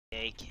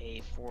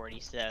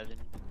AK-47.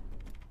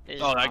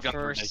 Oh, that gun's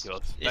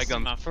ridiculous. This is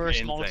my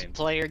first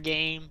multiplayer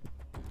game.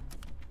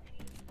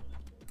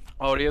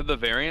 Oh, do you have the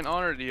variant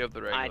on, or do you have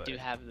the regular? I do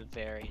have the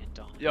variant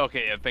on. Yeah,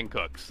 okay, yeah, thing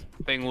cooks.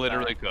 Thing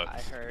literally cooks.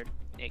 I heard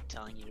Nick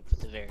telling you to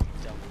put the variant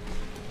on.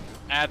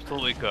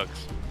 Absolutely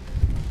cooks.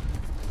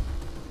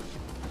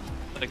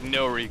 Like,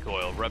 no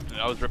recoil.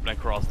 I was ripping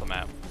across the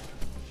map.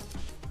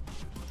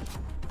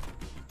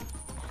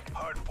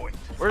 Hardpoint.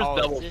 Where's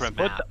double sprint?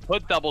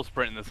 Put double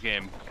sprint in this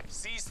game.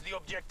 Seize the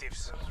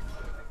objectives.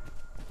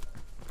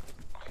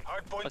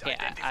 Hardpoint okay,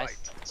 identified.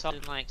 I saw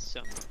like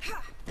some.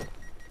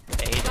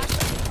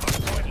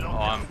 Oh,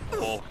 I'm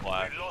full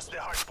flash.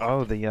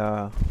 Oh, the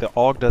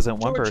AUG doesn't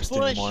one burst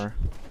anymore.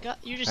 God,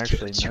 you just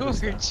actually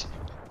George.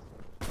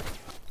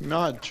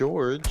 Not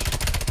George.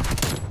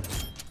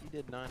 He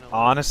did 9/11.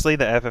 Honestly,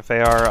 the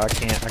FFAR, I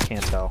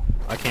can't tell.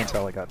 I can't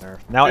tell it got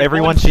nerfed. Now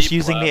everyone's just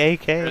using the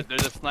AK.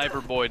 There's a sniper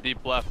boy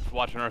deep left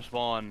watching our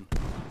spawn.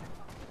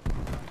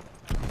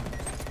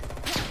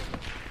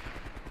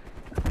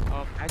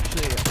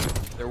 Actually,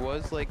 there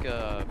was like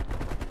a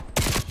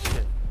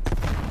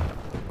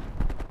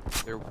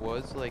There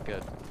was like a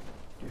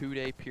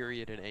 2-day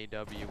period in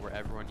AW where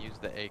everyone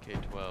used the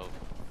AK-12.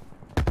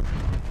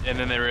 And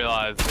then they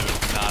realized it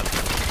was not. It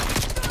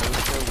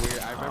was so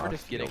weird. I remember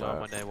just getting on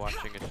one day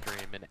watching a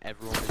stream and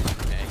everyone was using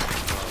the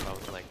AK-12. I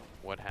was like,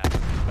 what happened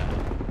to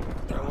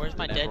that? Bro, where's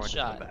my dead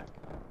shot? I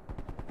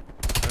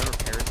remember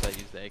Parasite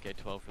used the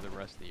AK-12 for the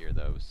rest of the year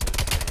though. It was so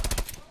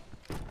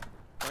strange.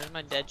 Where's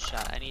my dead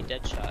shot? I need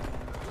dead shot.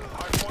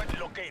 Hardpoint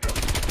located.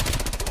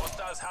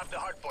 Hostiles have the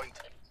hardpoint.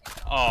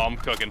 Oh, I'm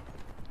cooking.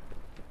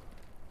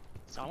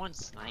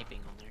 Someone's sniping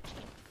on their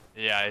team.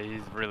 Yeah,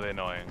 he's really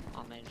annoying.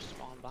 Oh, they just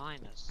spawned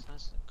behind us.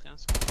 That's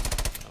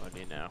What do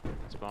you know?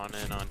 Spawn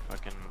in on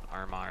fucking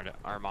Armada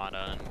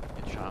and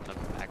get shot in the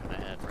back of the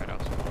head right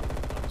off spawn.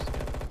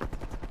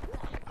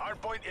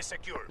 Hardpoint is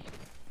secure.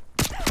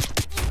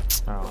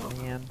 Oh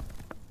man.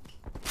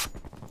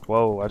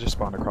 Whoa, I just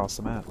spawned across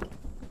the map.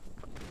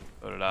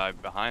 So did I,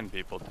 behind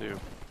people too.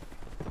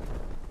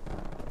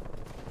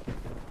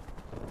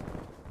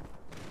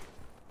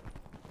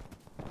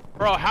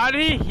 Bro, how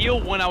did he heal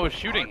when I was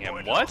shooting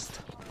him? What?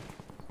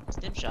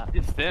 Stim shot.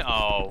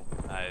 Oh,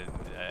 I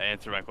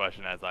answered my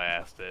question as I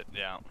asked it.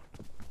 Yeah.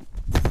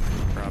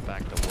 Brought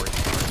back the worst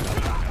part.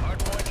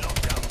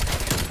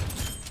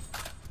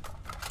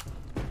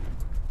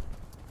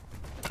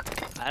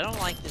 I don't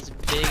like this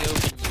big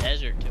open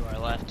desert to our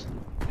left.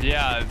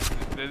 Yeah,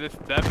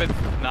 that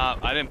bit's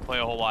not. I didn't play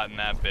a whole lot in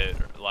that bit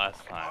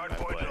last time I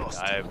played.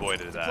 I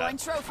avoided that.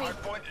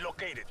 Hardpoint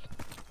located.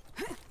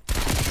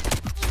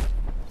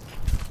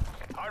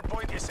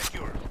 Hardpoint is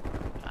secure.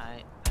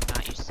 I'm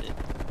not used to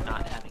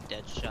not having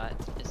dead shot.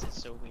 This is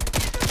so weird.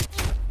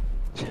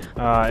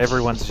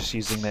 Everyone's just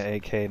using the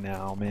AK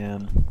now,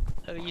 man.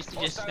 I'm used to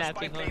just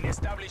snapping on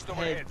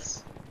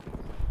heads.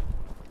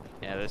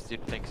 Yeah, this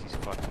dude thinks he's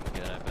fucking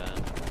good, I bet.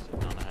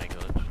 Sitting on a high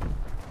glitch.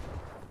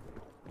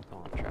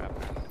 Call him trap.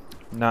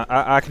 No,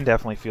 I can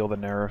definitely feel the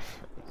nerf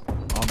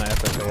on the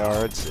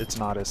FFAR. It's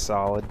not as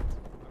solid.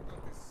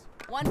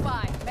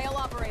 1-5, male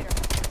operator.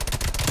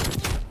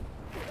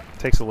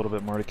 Takes a little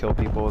bit more to kill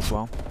people as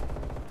well.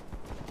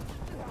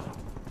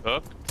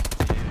 Hook?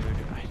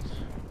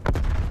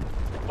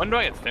 When do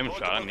I get stim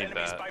shot? I need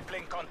that.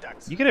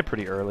 You get it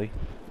pretty early.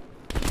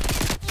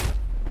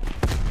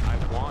 I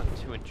want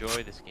to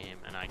enjoy this game,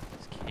 and I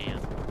just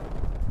can't.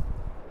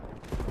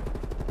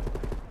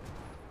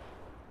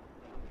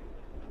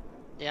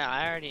 Yeah,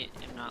 I already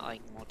am not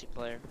like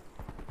multiplayer.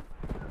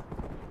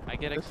 I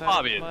get This excited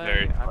hobby to is play,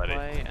 very I funny.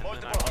 play, and then I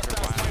wonder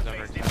why I was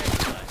ever excited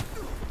to play.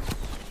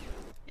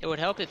 It would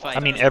help if I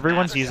mean,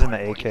 everyone's using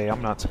the AK.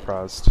 I'm not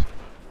surprised.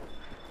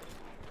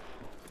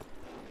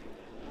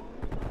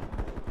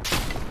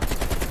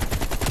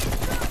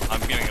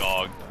 I'm getting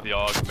AUG. The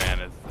AUG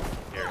man is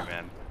scary,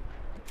 man.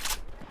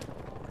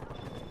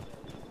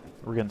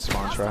 We're getting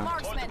spawn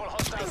trapped.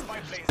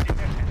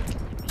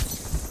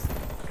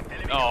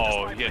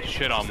 Oh, he gets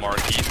shit on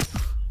Marquis.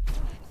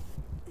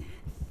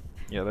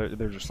 Yeah,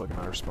 they're just looking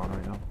at our spawn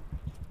right now.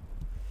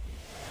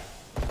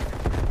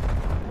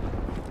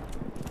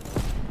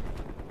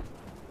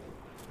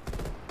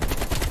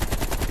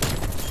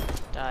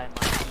 Die,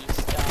 Marquis,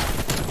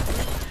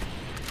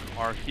 die.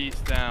 Marquis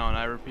down.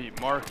 I repeat,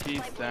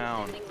 Marquis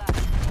down.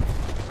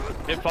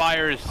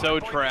 Hipfire is so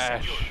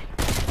trash.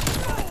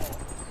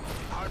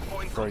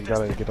 Bro, you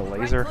gotta get a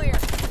laser.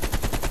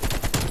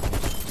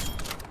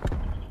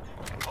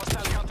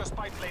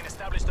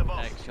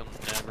 X, you'll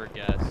never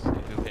guess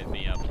who hit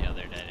me up the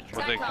other day.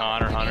 Was it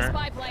Con or Hunter?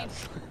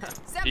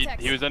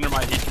 he was under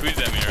my. He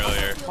tweeted at me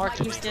earlier.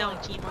 Marquis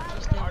down, team.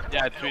 Marquis down.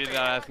 Yeah, I tweeted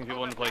out asking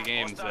people to play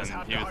games, and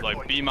he was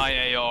like, "Be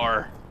my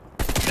AR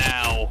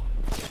now."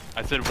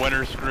 I said,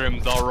 "Winter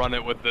scrims. I'll run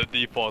it with the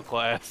default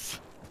class."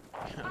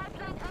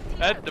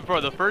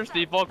 Bro, the first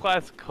default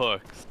class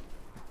cooks.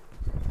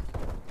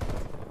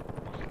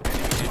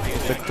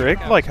 The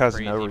Krig like has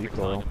no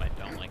recoil.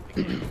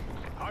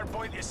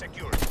 Hardpoint is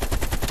secure.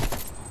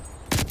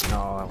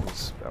 No,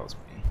 that was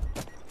me.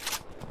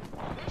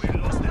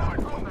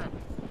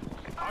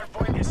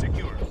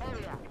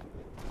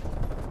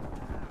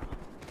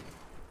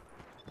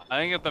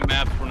 I think if the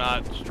maps were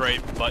not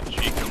straight butt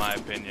cheek, in my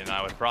opinion,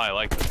 I would probably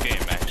like this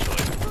game actually.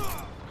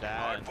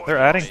 They're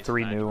adding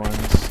 3 new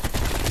ones.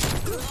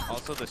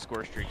 Also, the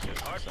score streaks are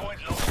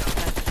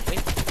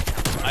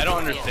I don't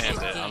understand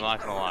it. I'm not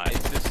gonna lie.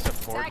 It's just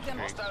support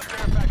streaks.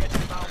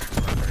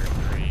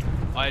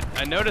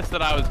 I noticed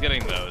that I was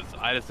getting those.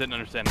 I just didn't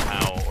understand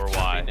how or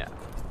why. I mean,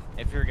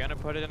 if you're gonna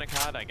put it in a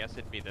COD, I guess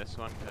it'd be this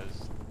one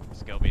because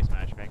skill-based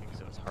matchmaking,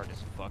 so it's hard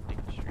as fuck to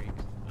get streaks.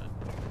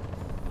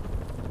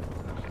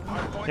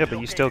 Yeah, but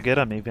you still get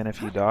them even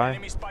if you die.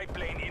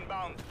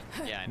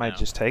 Yeah, I Might know.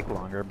 just take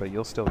longer, but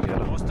you'll still get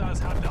them.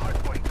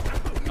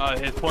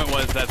 His point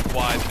was that's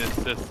why this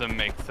system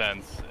makes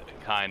sense,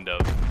 kind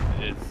of.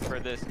 Is For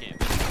this game,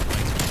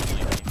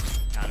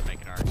 kind of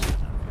make an argument.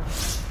 But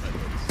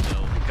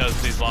still,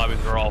 because these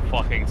lobbies are all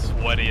fucking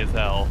sweaty as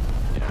hell.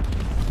 yeah.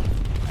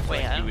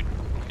 Wait, Like, you would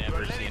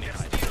never see any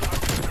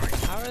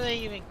fights. how are they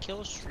even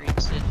kill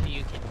streaks if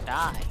you can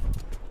die?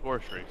 Score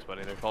streaks,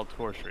 buddy. They're called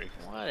score streaks.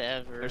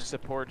 Whatever. There's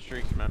support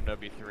streaks from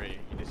MW3. You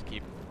just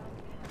keep.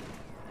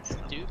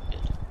 Stupid.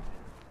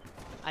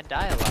 I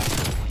die a lot.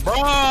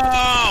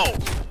 Bro!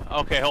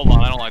 Okay, hold on.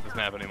 I don't like this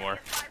map anymore.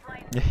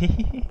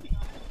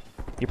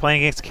 You're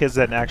playing against kids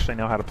that actually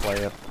know how to play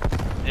it.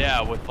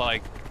 Yeah, with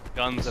like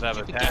guns that have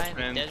Stupid guy in the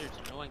attachments. desert's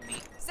annoying me.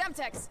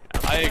 Semtex.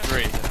 I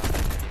agree. It's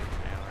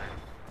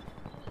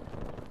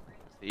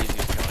the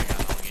easiest kill I got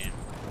in the whole game.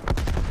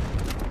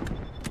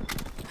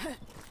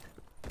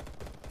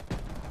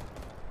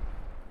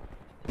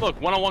 Look,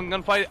 one-on-one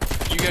gunfight,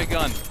 you get a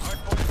gun.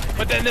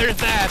 But then there's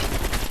that!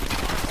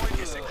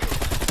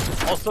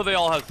 Also, they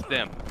all have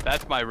stim.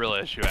 That's my real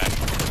issue,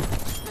 actually.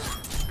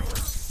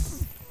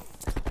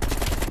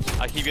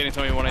 I keep getting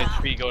somebody 1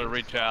 HP, go to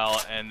reach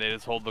out, and they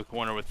just hold the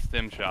corner with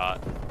stim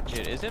shot.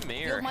 Dude, isn't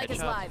me or Field mic is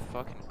headshot live.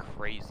 fucking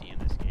crazy in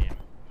this game?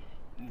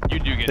 You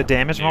do get The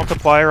damage nuked.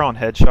 multiplier on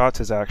headshots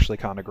is actually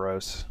kind of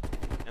gross.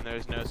 And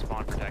there's no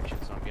spawn protection,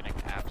 so I'm getting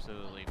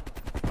absolutely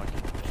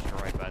fucking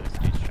destroyed by this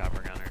dude's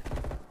chopper gunner.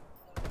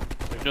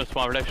 There's no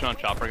spawn protection on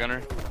chopper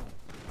gunner.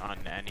 On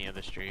any of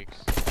the streaks.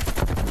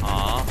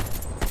 Aw. I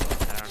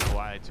don't know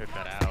why I took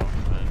that out,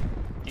 but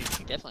Dude, you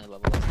can definitely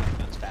level up your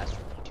guns faster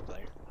than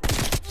multiplayer.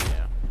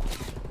 yeah.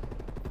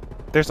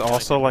 There's The only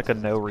also like a difference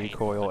is no it's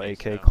painful, recoil but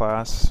it's AK no.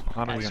 class. I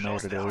don't That's even know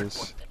what just it the hard is.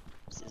 point.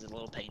 This is a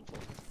little painful.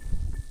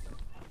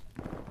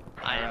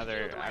 I'd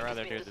rather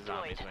do it the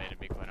zombies way, to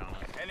be quite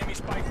honest. Enemy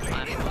spy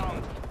plane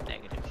inbound.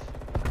 Negative.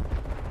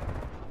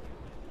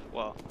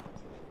 Well,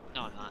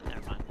 no, I'm not.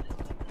 Never mind.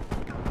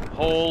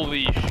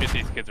 Holy shit,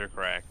 these kids are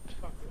cracked.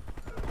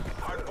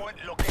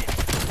 Hardpoint located.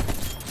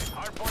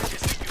 Hardpoint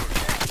is secure.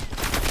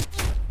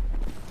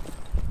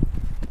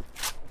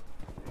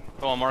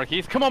 Come on,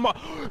 Marquise. Come on,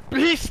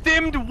 he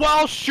stimmed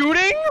while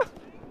shooting?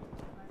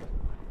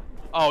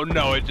 Oh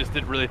no, it just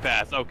did really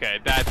fast. Okay,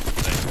 that's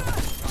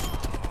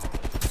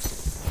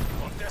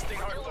Contesting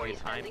hardpoint.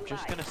 I'm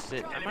just gonna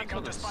sit. I'm not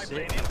gonna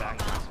sit back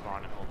to the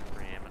spawn and hold the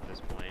pream at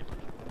this point.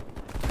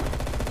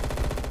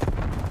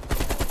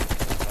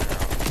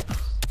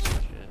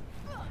 Shit.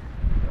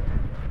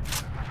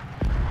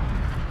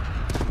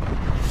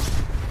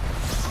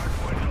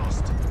 Hardpoint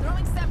lost.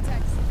 Throwing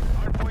Semtex.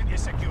 Hardpoint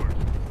is secure.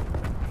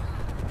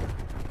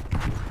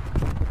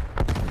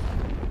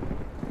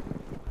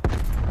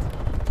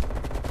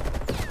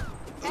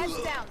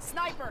 Heads down.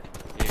 Sniper.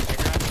 Dude,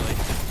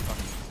 congratulations.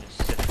 Fucking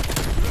just sit.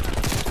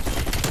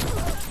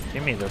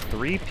 Give me the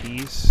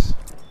 3-piece.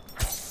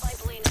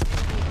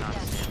 Not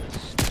seeing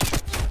this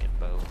fucking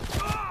boat.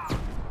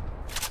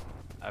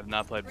 I've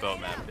not played boat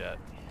map yet.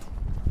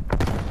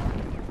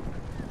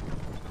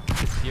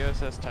 It's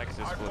USS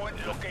Texas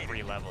with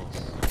 3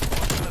 levels.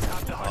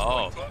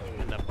 Oh.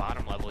 In the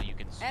bottom level, you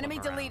can swim Enemy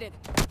around. deleted.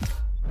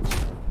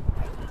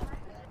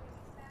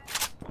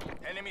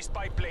 Enemy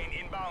spy plane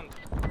inbound.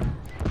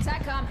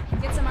 TACCOM.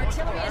 Get some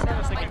artillery I inbound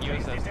was on my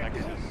thinking plane. USS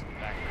Texas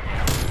back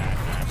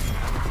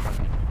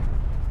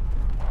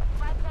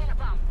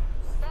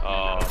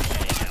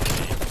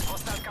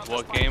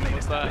What game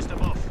was that?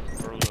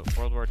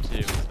 World War II.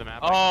 It's the map.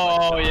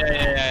 Oh,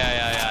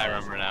 yeah, I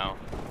remember now.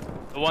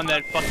 The one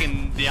that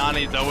fucking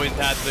Diani's always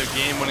had the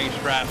game-winning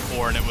strat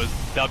for, and it was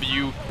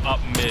W up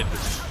mid.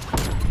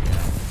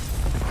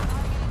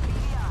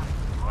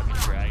 Fucking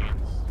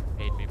dragons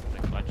paid me for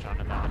the clutch on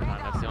it that one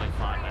time. That's the only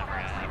fun memory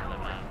I have of the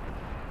map.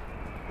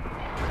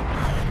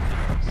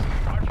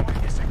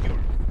 Hardpoint is secure.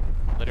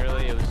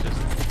 Literally, it was just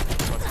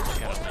fucking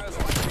look at it. Hostile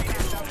spy plane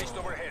established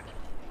overhead.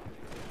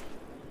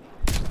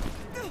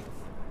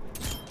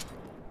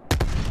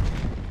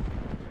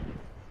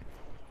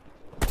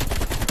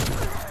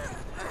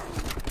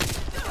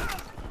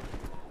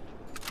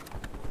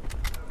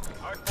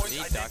 Hardpoint See,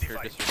 Dr.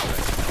 identified.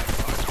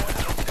 Disrespect. Hardpoint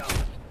locked down.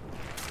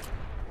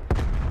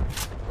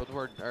 World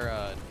War,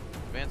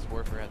 Advanced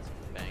Warfare had some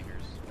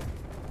bangers.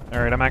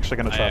 Alright, I'm actually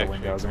gonna I try to win,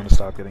 actually guys. I'm agree. gonna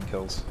stop getting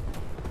kills.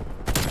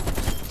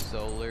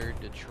 Solar,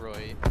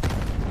 Detroit.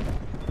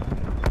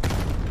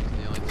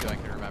 The only 2 I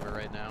can remember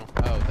right now.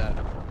 Oh, that.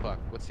 Fuck.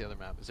 What's the other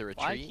map? Is it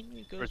Why Retreat? can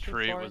you go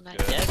Retreat so far was in that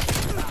good.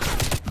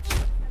 desert?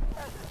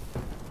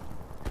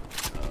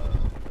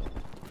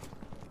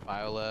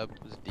 Biolab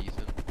was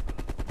decent.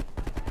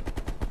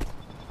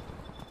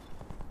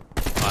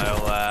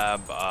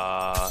 Biolab,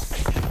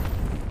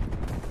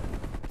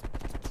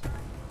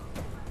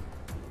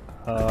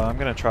 I'm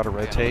gonna try to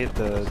rotate.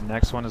 The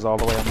next one is all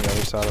the way on the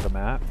other side of the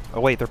map. Oh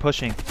wait, they're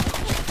pushing.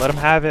 Let them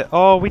have it.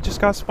 Oh, we just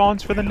got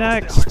spawns for the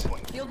next.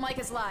 Field mic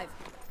is live.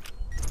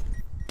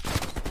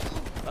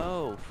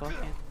 Oh, fucking.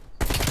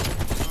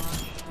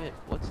 Oh, shit.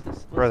 What's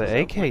this? Bro, what's the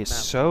this AK uplink is map?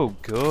 so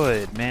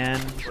good, man.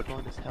 It's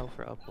fun as hell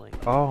for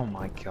uplink. Oh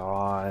my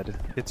god.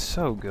 It's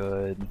so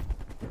good.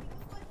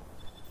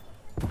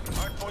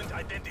 Hardpoint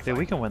identified. Dude,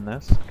 we can win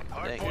this. Dang,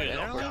 Hardpoint I There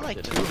are only locked like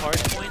Did 2 it. hard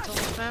points on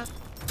this map.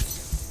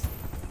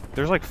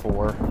 There's like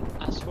 4.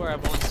 I swear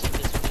I've only seen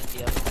this one and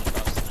the other one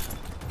across the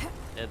map.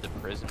 They had the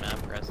prison map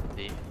for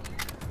S&D.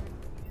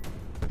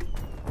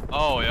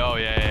 oh,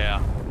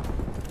 yeah.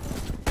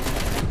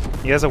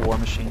 He has a war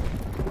machine.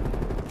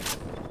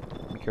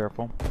 Be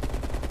careful.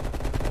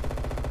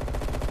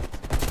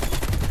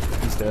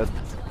 He's dead.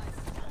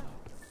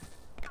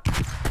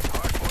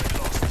 Hardpoint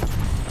lost.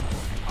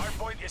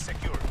 Hardpoint is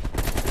secure.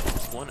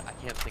 One, I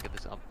can't think of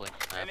this uplink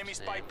map. Enemy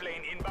spy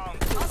plane inbound.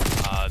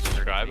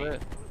 Describe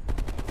it.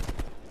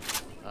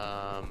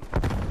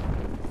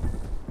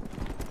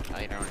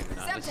 I don't even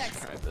know how to Semtex.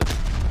 describe this.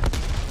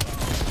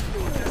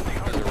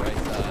 To the right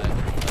side.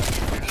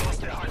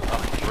 Lost the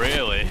hardpoint.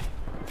 Really?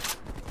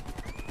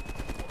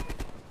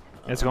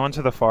 It's going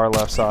to the far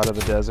left side of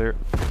the desert.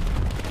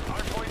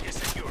 Hardpoint is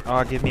secure.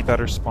 Oh, give me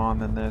better spawn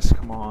than this.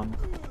 Come on.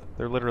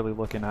 They're literally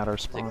looking at our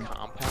Is it spawn.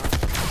 compound?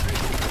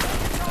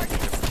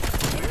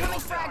 Incoming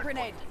frag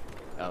grenade.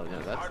 Oh, no,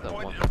 that's the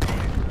Hardpoint one.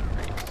 located.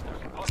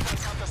 Hostile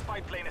counter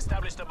spy plane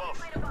established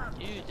above.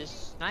 Dude,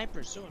 this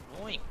sniper's so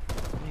annoying.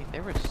 Wait,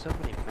 there were so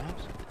many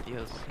maps with the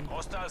DLC.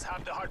 Hostiles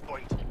have the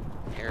hardpoint.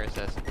 Harris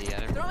S&D, I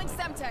didn't Throwing really-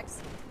 Semtex.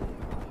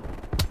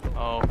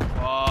 Oh,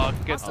 fuck.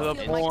 Get to the Hostile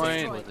field mic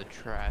point. It was a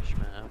trash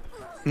map.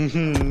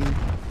 Mhm.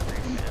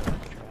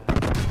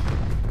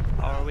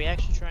 Oh, are we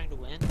actually trying to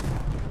win?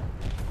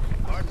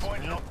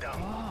 Hardpoint locked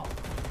down.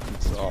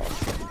 It's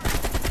awesome.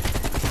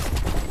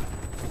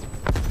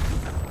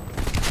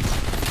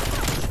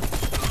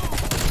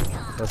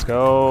 Let's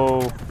go.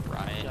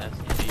 Ryan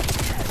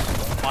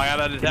S&D. I got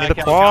an me the attack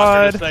helicopter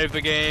quad. to save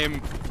the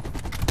game.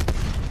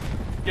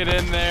 Get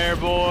in there,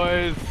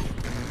 boys.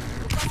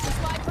 Hostile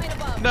spy plane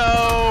above.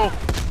 No!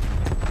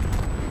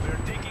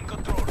 We're taking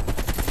control.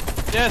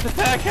 Yes,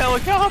 attack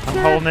helicopter! I'm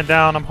holding it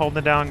down. I'm holding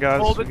it down, guys.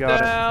 Hold We it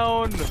got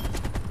down!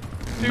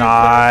 it.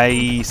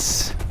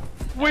 Nice.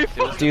 We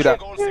Dude,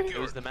 Goal It secured.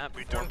 was the map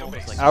Return before to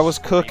almost base. like I was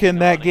cooking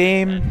that Sonic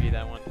game. Envy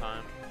that one time.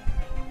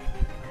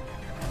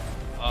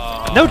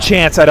 No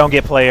chance I don't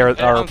get player or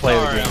I'm play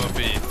sorry, the I'm game. a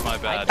beast. My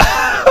bad.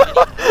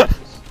 I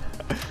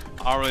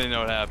I don't really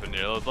know what happened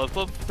here.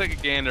 Let's take a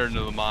gander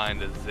into the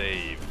mind of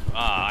Zave.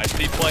 I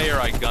see player,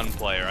 I gun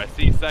player. I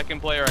see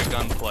second player, I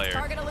gun player.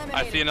 Target I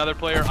eliminated. see another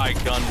player, I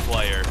gun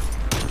player.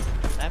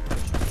 That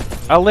person.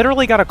 I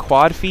literally got a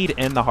quad feed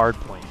in the hard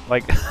point.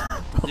 Like,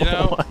 You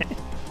know, what?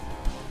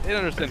 they don't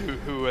understand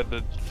who had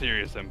the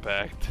serious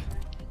impact.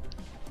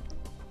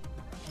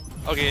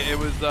 Okay, it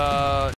was